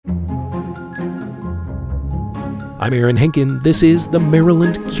I'm Aaron Henkin. This is the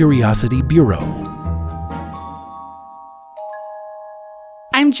Maryland Curiosity Bureau.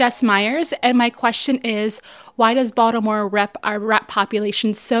 I'm Jess Myers, and my question is, why does Baltimore rep our rat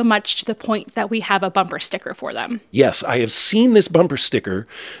population so much to the point that we have a bumper sticker for them? Yes, I have seen this bumper sticker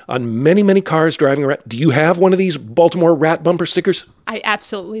on many, many cars driving around. Do you have one of these Baltimore rat bumper stickers? I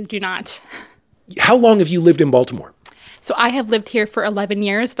absolutely do not. How long have you lived in Baltimore? So I have lived here for 11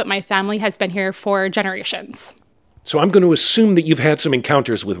 years, but my family has been here for generations. So I'm going to assume that you've had some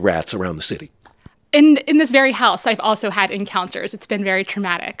encounters with rats around the city. In this very house, I've also had encounters. It's been very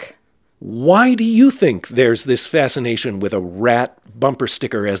traumatic. Why do you think there's this fascination with a rat bumper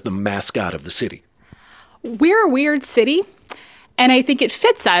sticker as the mascot of the city? We're a weird city, and I think it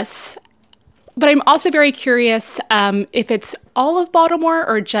fits us. But I'm also very curious if it's all of Baltimore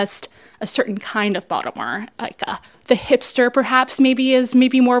or just a certain kind of Baltimore. Like the hipster, perhaps, is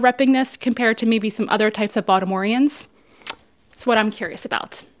more repping this compared to maybe some other types of Baltimoreans. It's what I'm curious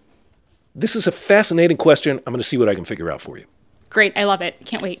about. This is a fascinating question. I'm going to see what I can figure out for you. Great. I love it.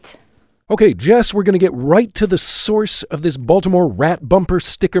 Can't wait. Okay, Jess, we're going to get right to the source of this Baltimore rat bumper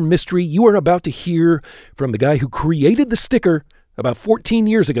sticker mystery. You are about to hear from the guy who created the sticker about 14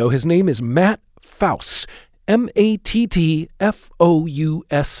 years ago. His name is Matt Fouse, Mattfouse.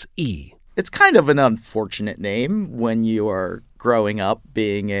 It's kind of an unfortunate name when you are growing up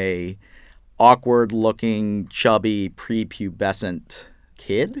being a awkward-looking, chubby, prepubescent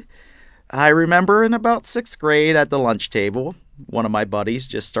kid. I remember in about 6th grade at the lunch table, one of my buddies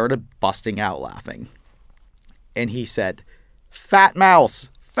just started busting out laughing. And he said, "Fat mouse,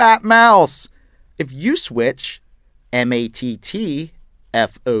 fat mouse. If you switch Mattfouse,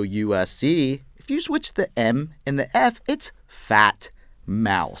 if you switch the M and the F, it's fat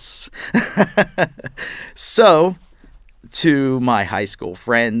mouse." So, to my high school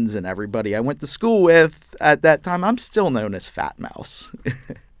friends and everybody I went to school with at that time, I'm still known as Fat Mouse.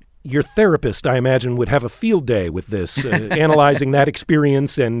 Your therapist, I imagine, would have a field day with this, analyzing that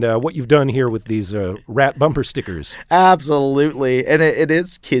experience and what you've done here with these rat bumper stickers. Absolutely. And it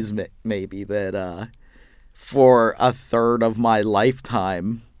is kismet, maybe, that for a third of my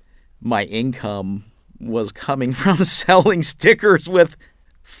lifetime, my income was coming from selling stickers with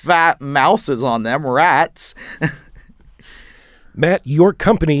fat mouses on them, rats. Matt, your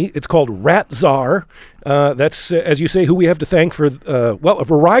company, it's called Rat Czar. That's, as you say, who we have to thank for, a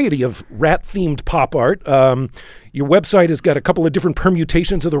variety of rat-themed pop art. Your website has got a couple of different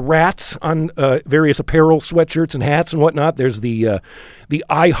permutations of the rats on various apparel, sweatshirts, and hats and whatnot. There's the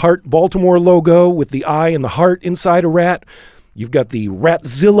I Heart Baltimore logo with the eye and the heart inside a rat. You've got the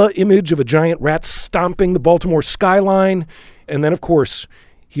Ratzilla image of a giant rat stomping the Baltimore skyline. And then, of course,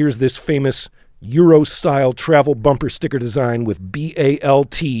 here's this famous Euro-style travel bumper sticker design with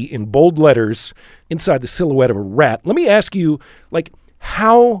BALT in bold letters inside the silhouette of a rat. Let me ask you,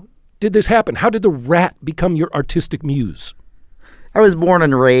 how did this happen? How did the rat become your artistic muse? I was born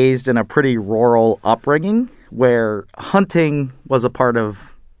and raised in a pretty rural upbringing where hunting was a part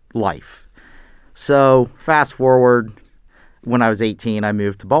of life. So fast forward, when I was 18, I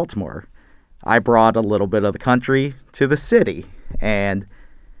moved to Baltimore. I brought a little bit of the country to the city. And,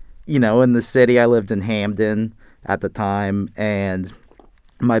 in the city, I lived in Hamden at the time. And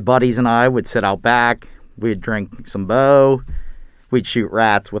my buddies and I would sit out back. We'd drink some beau. We'd shoot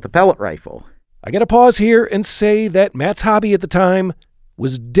rats with a pellet rifle. I got to pause here and say that Matt's hobby at the time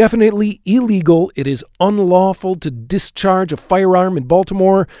was definitely illegal. It is unlawful to discharge a firearm in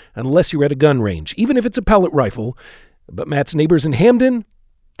Baltimore unless you're at a gun range, even if it's a pellet rifle. But Matt's neighbors in Hamden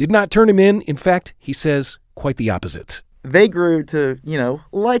did not turn him in. In fact, he says quite the opposite. They grew to,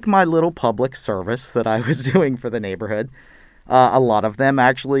 like my little public service that I was doing for the neighborhood. A lot of them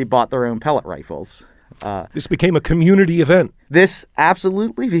actually bought their own pellet rifles. This became a community event. This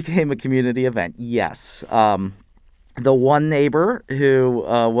absolutely became a community event, yes. The one neighbor who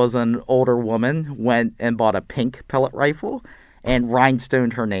was an older woman went and bought a pink pellet rifle and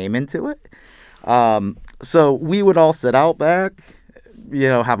rhinestoned her name into it. So we would all sit out back,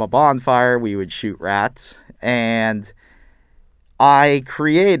 have a bonfire. We would shoot rats. And I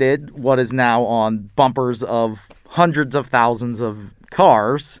created what is now on bumpers of hundreds of thousands of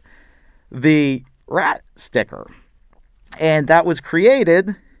cars, the rat sticker. And that was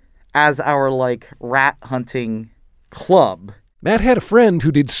created as our rat hunting club. Matt had a friend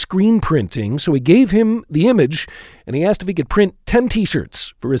who did screen printing, so he gave him the image and he asked if he could print 10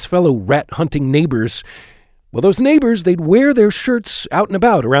 t-shirts for his fellow rat hunting neighbors. Well, those neighbors, they'd wear their shirts out and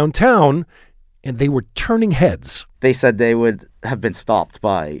about around town, and they were turning heads. They said they would have been stopped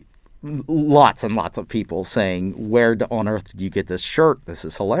by lots and lots of people saying, where on earth did you get this shirt? This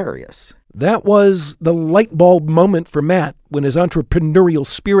is hilarious. That was the light bulb moment for Matt when his entrepreneurial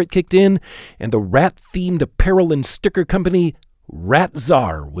spirit kicked in and the rat-themed apparel and sticker company Rat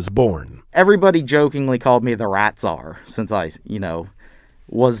Czar was born. Everybody jokingly called me the Rat Czar since I,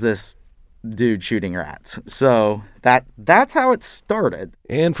 was this dude shooting rats. So that's how it started.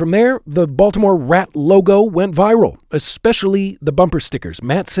 And from there, the Baltimore Rat logo went viral, especially the bumper stickers.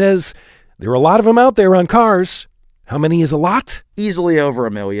 Matt says there are a lot of them out there on cars. How many is a lot? Easily over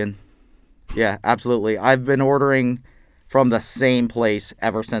 1 million. Yeah, absolutely. I've been ordering from the same place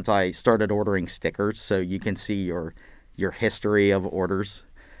ever since I started ordering stickers, so you can see your history of orders.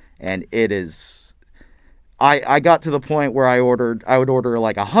 And it is... I got to the point where I would order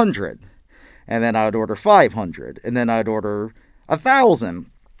like 100, and then I would order 500, and then I'd order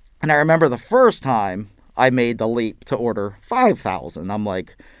 1,000. And I remember the first time I made the leap to order 5,000. I'm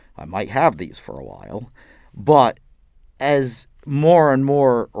like, I might have these for a while. But as more and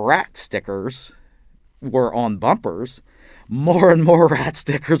more rat stickers were on bumpers, more and more rat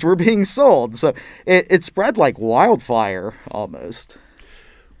stickers were being sold. So it spread like wildfire almost.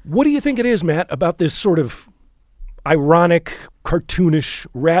 What do you think it is, Matt, about this sort of ironic, cartoonish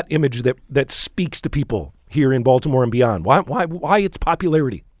rat image that speaks to people here in Baltimore and beyond? Why its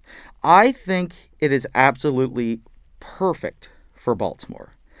popularity? I think it is absolutely perfect for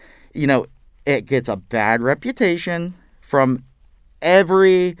Baltimore. It gets a bad reputation from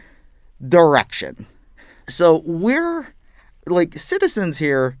every direction. So we're, like, citizens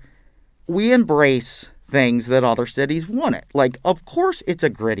here, we embrace things that other cities wouldn't. Like, of course it's a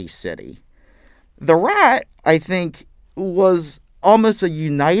gritty city. The rat, I think, was almost a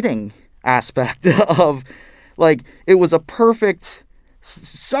uniting aspect of, like, it was a perfect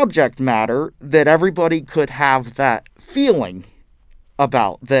subject matter that everybody could have that feeling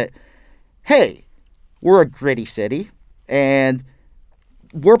about, that, hey, we're a gritty city and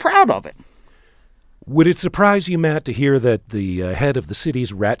we're proud of it. Would it surprise you, Matt, to hear that the head of the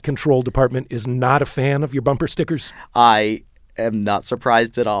city's rat control department is not a fan of your bumper stickers? I am not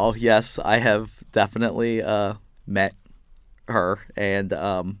surprised at all. Yes, I have definitely met her,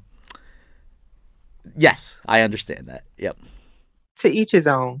 and yes, I understand that. Yep. To each his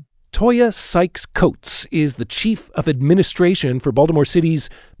own. Toya Sykes Coates is the chief of administration for Baltimore City's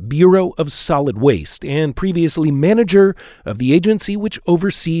Bureau of Solid Waste and previously manager of the agency which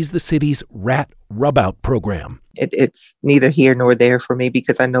oversees the city's rat rub-out program. It's neither here nor there for me,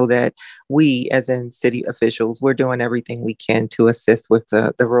 because I know that we, as in city officials, we're doing everything we can to assist with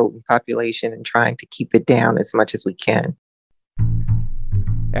the rodent population and trying to keep it down as much as we can.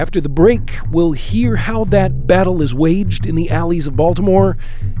 After the break, we'll hear how that battle is waged in the alleys of Baltimore,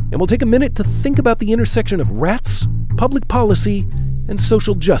 and we'll take a minute to think about the intersection of rats, public policy, and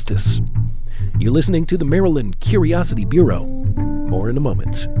social justice. You're listening to the Maryland Curiosity Bureau. More in a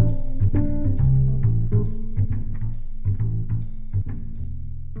moment.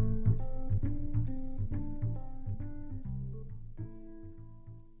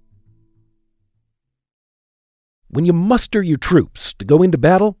 When you muster your troops to go into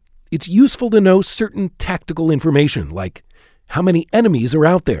battle, it's useful to know certain tactical information, like how many enemies are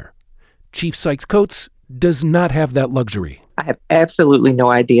out there. Chief Sykes Coates does not have that luxury. I have absolutely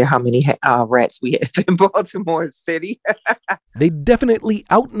no idea how many rats we have in Baltimore City. They definitely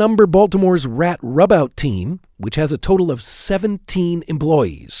outnumber Baltimore's rat rub-out team, which has a total of 17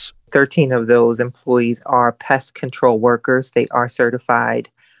 employees. 13 of those employees are pest control workers. They are certified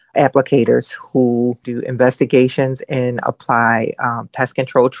applicators who do investigations and apply pest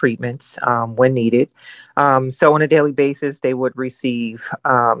control treatments when needed. So on a daily basis, they would receive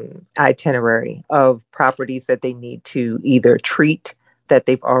itinerary of properties that they need to either treat, that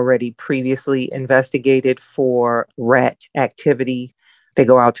they've already previously investigated for rat activity. They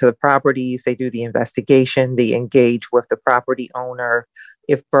go out to the properties, they do the investigation, they engage with the property owner.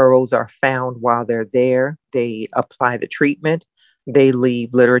 If burrows are found while they're there, they apply the treatment. They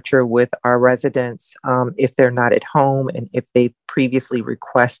leave literature with our residents if they're not at home, and if they've previously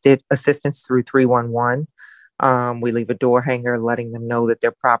requested assistance through 311. We leave a door hanger letting them know that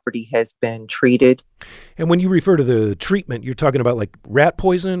their property has been treated. And when you refer to the treatment, you're talking about like rat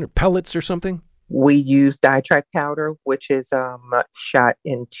poison or pellets or something? We use ditract powder, which is shot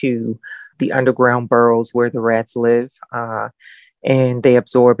into the underground burrows where the rats live. And they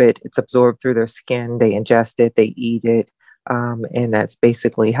absorb it. It's absorbed through their skin. They ingest it. They eat it. And that's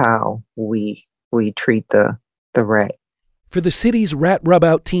basically how we treat the rat. For the city's rat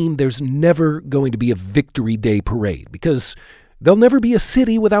rub-out team, there's never going to be a Victory Day parade because there'll never be a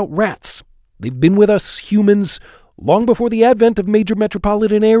city without rats. They've been with us humans long before the advent of major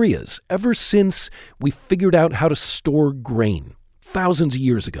metropolitan areas, ever since we figured out how to store grain thousands of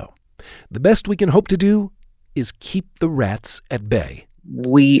years ago. The best we can hope to do is keep the rats at bay.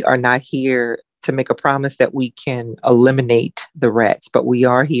 We are not here to make a promise that we can eliminate the rats, but we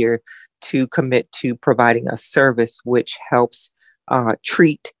are here to commit to providing a service which helps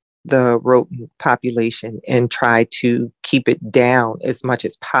treat the rodent population and try to keep it down as much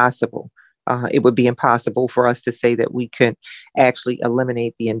as possible. It would be impossible for us to say that we could actually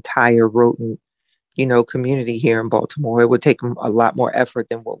eliminate the entire rodent, community here in Baltimore. It would take a lot more effort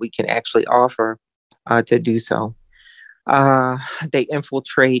than what we can actually offer to do so. They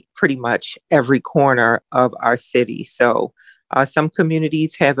infiltrate pretty much every corner of our city. So some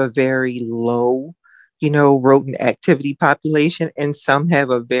communities have a very low, rodent activity population, and some have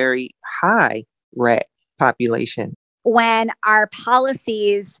a very high rat population. When our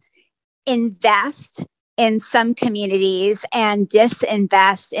policies invest in some communities and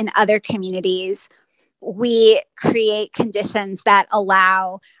disinvest in other communities, we create conditions that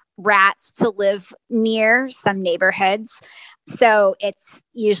allow rats to live near some neighborhoods. So it's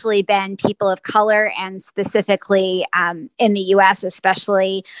usually been people of color, and specifically in the U.S.,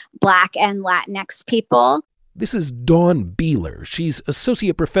 especially Black and Latinx people. This is Dawn Beeler. She's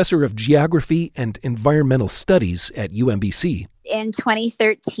Associate Professor of Geography and Environmental Studies at UMBC. In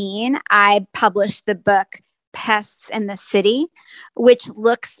 2013, I published the book Pests in the City, which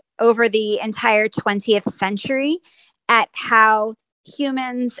looks over the entire 20th century at how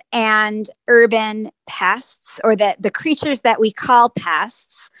humans and urban pests, or the creatures that we call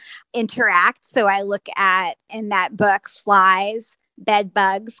pests, interact. So I look at, in that book, flies, bed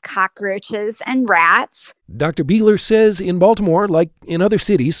bugs, cockroaches, and rats. Dr. Beeler says in Baltimore, like in other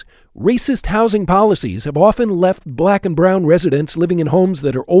cities, racist housing policies have often left Black and brown residents living in homes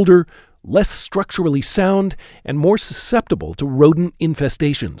that are older, less structurally sound, and more susceptible to rodent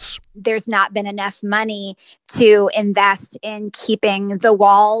infestations. There's not been enough money to invest in keeping the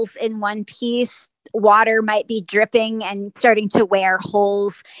walls in one piece. Water might be dripping and starting to wear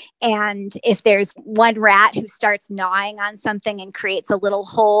holes. And if there's one rat who starts gnawing on something and creates a little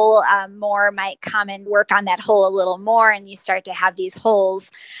hole, more might come and work on that hole a little more, and you start to have these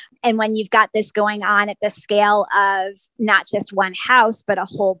holes. And when you've got this going on at the scale of not just one house, but a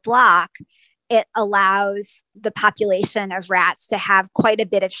whole block, it allows the population of rats to have quite a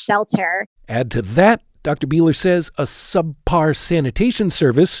bit of shelter. Add to that, Dr. Beeler says, a subpar sanitation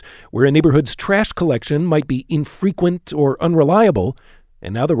service where a neighborhood's trash collection might be infrequent or unreliable,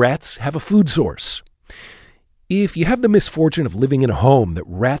 and now the rats have a food source. If you have the misfortune of living in a home that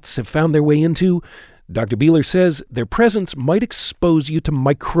rats have found their way into, Dr. Beeler says their presence might expose you to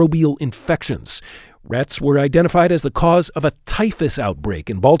microbial infections. Rats were identified as the cause of a typhus outbreak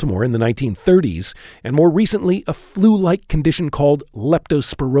in Baltimore in the 1930s, and more recently, a flu-like condition called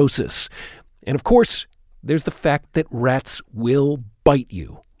leptospirosis. And of course, there's the fact that rats will bite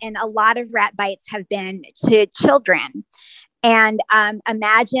you. And a lot of rat bites have been to children. And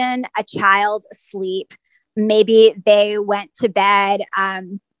imagine a child asleep. Maybe they went to bed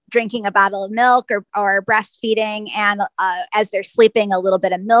drinking a bottle of milk or breastfeeding, and as they're sleeping, a little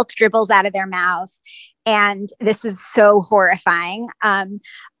bit of milk dribbles out of their mouth. And this is so horrifying.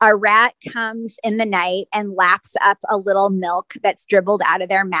 A rat comes in the night and laps up a little milk that's dribbled out of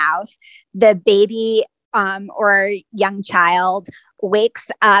their mouth. The baby or young child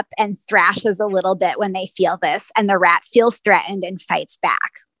wakes up and thrashes a little bit when they feel this, and the rat feels threatened and fights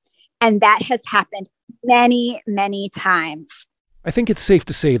back. And that has happened many, many times. I think it's safe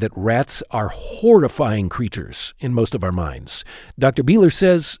to say that rats are horrifying creatures in most of our minds. Dr. Beeler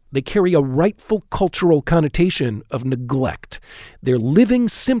says they carry a rightful cultural connotation of neglect. They're living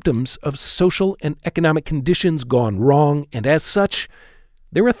symptoms of social and economic conditions gone wrong, and as such,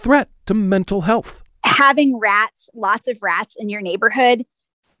 they're a threat to mental health. Having rats, lots of rats in your neighborhood,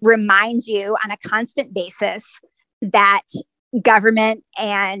 remind you on a constant basis that government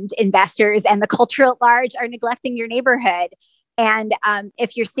and investors and the culture at large are neglecting your neighborhood. And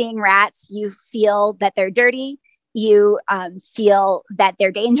if you're seeing rats, you feel that they're dirty, you feel that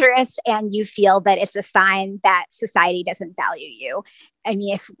they're dangerous, and you feel that it's a sign that society doesn't value you. I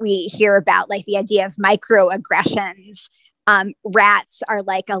mean, if we hear about like the idea of microaggressions, rats are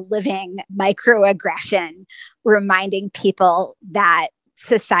like a living microaggression, reminding people that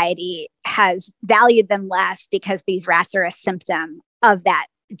society has valued them less because these rats are a symptom of that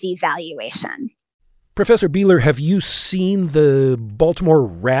devaluation. Professor Beeler, have you seen the Baltimore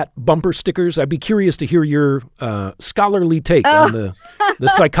rat bumper stickers? I'd be curious to hear your scholarly take on the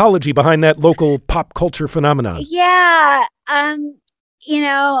psychology behind that local pop culture phenomenon. Yeah.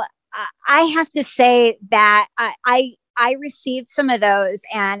 I have to say that I received some of those,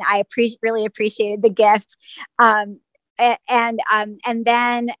 and I really appreciated the gift. And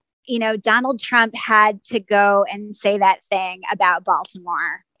then, Donald Trump had to go and say that thing about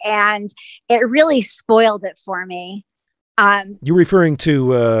Baltimore, and it really spoiled it for me. You're referring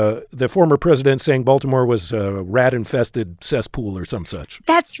to the former president saying Baltimore was a rat-infested cesspool or some such.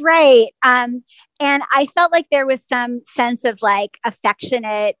 That's right. And I felt like there was some sense of like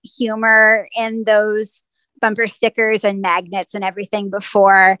affectionate humor in those bumper stickers and magnets and everything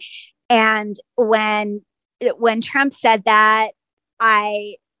before. And when Trump said that,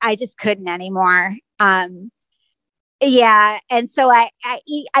 I just couldn't anymore. Yeah. And so I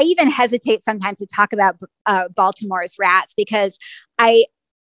even hesitate sometimes to talk about Baltimore's rats, because I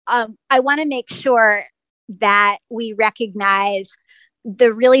want to make sure that we recognize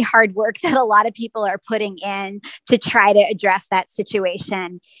the really hard work that a lot of people are putting in to try to address that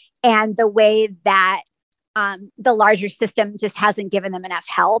situation, and the way that the larger system just hasn't given them enough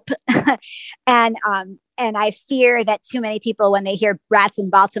help. And I fear that too many people, when they hear rats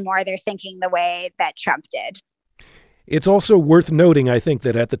in Baltimore, they're thinking the way that Trump did. It's also worth noting, I think,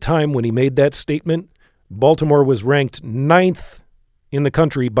 that at the time when he made that statement, Baltimore was ranked 9th in the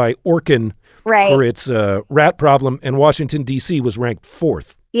country by Orkin for its rat problem, and Washington, D.C. was ranked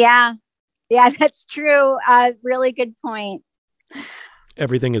 4th. Yeah, that's true. Really good point.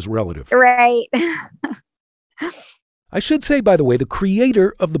 Everything is relative. Right. I should say, by the way, the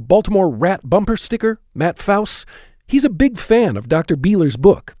creator of the Baltimore rat bumper sticker, Matt Faust, he's a big fan of Dr. Beeler's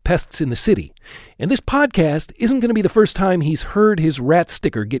book, Pests in the City. And this podcast isn't going to be the first time he's heard his rat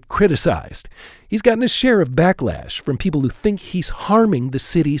sticker get criticized. He's gotten his share of backlash from people who think he's harming the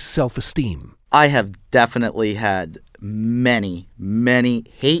city's self-esteem. I have definitely had many, many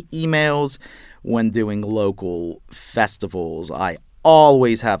hate emails when doing local festivals. I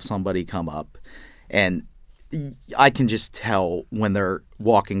always have somebody come up, and I can just tell when they're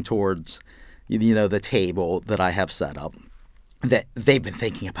walking towards, the table that I have set up, that they've been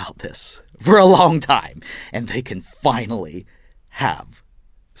thinking about this for a long time, and they can finally have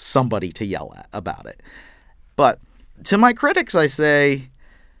somebody to yell at about it. But to my critics, I say,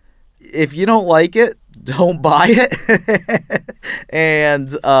 if you don't like it, don't buy it.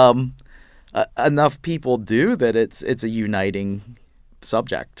 And enough people do that it's a uniting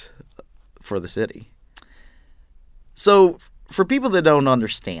subject for the city. So for people that don't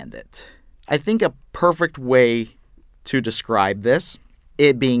understand it, I think a perfect way to describe this,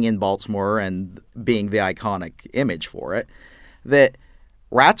 it being in Baltimore and being the iconic image for it, that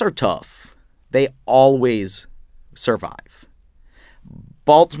rats are tough. They always survive.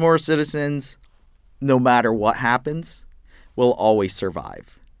 Baltimore citizens, no matter what happens, will always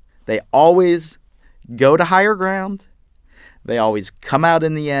survive. They always go to higher ground. They always come out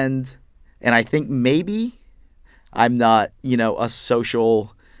in the end. And I think maybe I'm not, a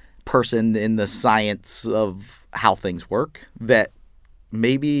social person in the science of how things work, that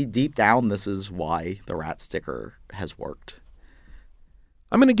maybe deep down this is why the rat sticker has worked.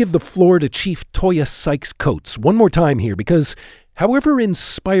 I'm going to give the floor to Chief Toya Sykes-Coates one more time here, because however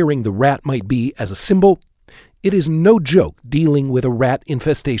inspiring the rat might be as a symbol, it is no joke dealing with a rat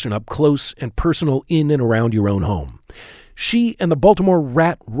infestation up close and personal in and around your own home. She and the Baltimore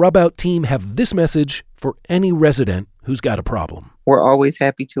Rat Rub-Out team have this message for any resident who's got a problem. We're always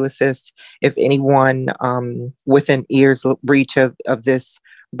happy to assist. If anyone within ear's reach of this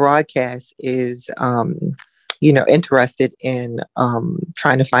broadcast is, interested in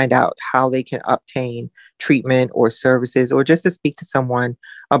trying to find out how they can obtain treatment or services, or just to speak to someone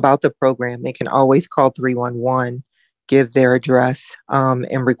about the program, they can always call 311, give their address,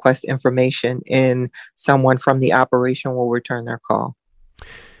 and request information, and someone from the operation will return their call.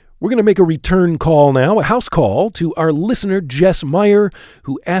 We're going to make a return call now, a house call, to our listener, Jess Meyer,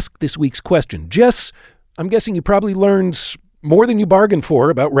 who asked this week's question. Jess, I'm guessing you probably learned more than you bargained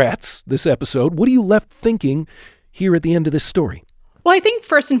for about rats this episode. What are you left thinking here at the end of this story? Well, I think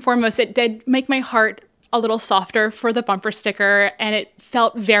first and foremost, it did make my heart a little softer for the bumper sticker, and it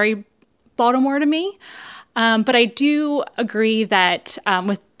felt very Baltimore to me. But I do agree that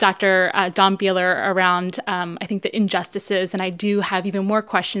with Dr. Don Beeler around, I think, the injustices, and I do have even more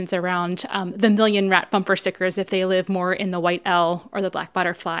questions around the million rat bumper stickers if they live more in the white L or the black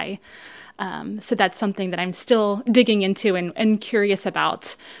butterfly. So that's something that I'm still digging into and curious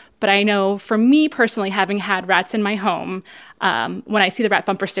about. But I know for me personally, having had rats in my home, when I see the rat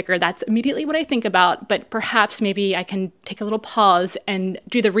bumper sticker, that's immediately what I think about. But perhaps maybe I can take a little pause and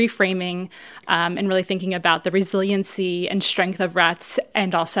do the reframing and really thinking about the resiliency and strength of rats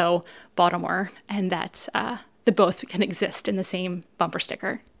and also Baltimore, and that the both can exist in the same bumper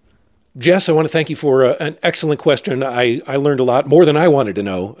sticker. Jess, I want to thank you for an excellent question. I learned a lot, more than I wanted to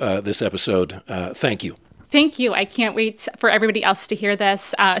know this episode. Thank you. Thank you. I can't wait for everybody else to hear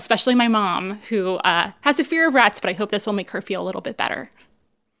this, especially my mom, who has a fear of rats, but I hope this will make her feel a little bit better.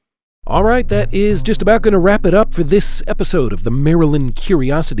 All right, that is just about going to wrap it up for this episode of the Maryland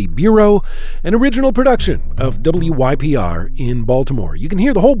Curiosity Bureau, an original production of WYPR in Baltimore. You can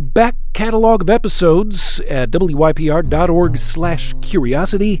hear the whole back catalog of episodes at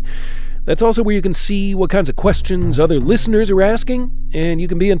wypr.org/curiosity. That's also where you can see what kinds of questions other listeners are asking, and you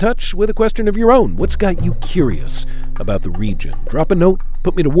can be in touch with a question of your own. What's got you curious about the region? Drop a note,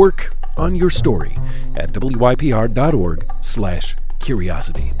 put me to work on your story at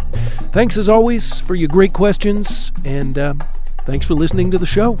wypr.org/curiosity. Thanks as always for your great questions, and thanks for listening to the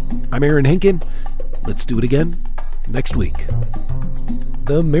show. I'm Aaron Henkin. Let's do it again next week.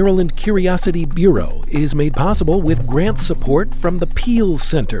 The Maryland Curiosity Bureau is made possible with grant support from the Peel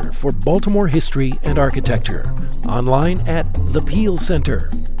Center for Baltimore History and Architecture, online at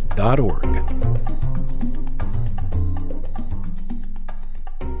thepeelcenter.org.